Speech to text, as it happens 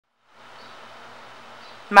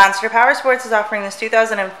Monster Powersports is offering this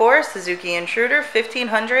 2004 Suzuki Intruder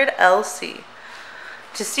 1500 LC.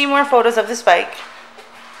 To see more photos of this bike,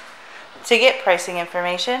 to get pricing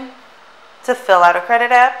information, to fill out a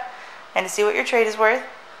credit app, and to see what your trade is worth,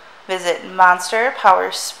 visit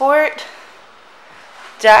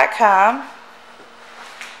monsterpowersport.com.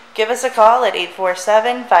 Give us a call at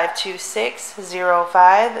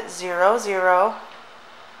 847-526-0500,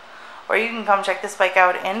 or you can come check this bike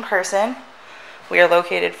out in person. We are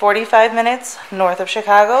located 45 minutes north of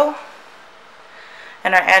Chicago,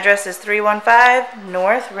 and our address is 315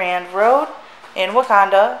 North Rand Road in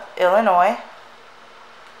Wauconda, Illinois.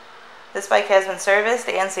 This bike has been serviced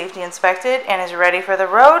and safety inspected and is ready for the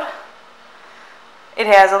road. It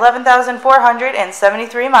has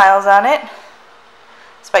 11,473 miles on it.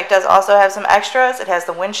 This bike does also have some extras. It has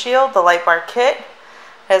the windshield, the light bar kit, it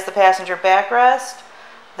has the passenger backrest,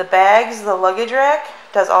 the bags, the luggage rack.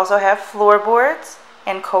 It does also have floorboards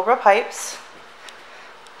and Cobra pipes.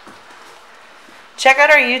 Check out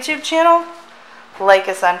our YouTube channel, like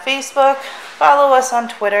us on Facebook, follow us on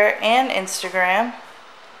Twitter and Instagram.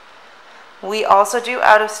 We also do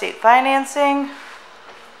out-of-state financing,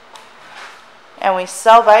 and we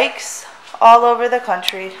sell bikes all over the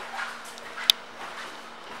country.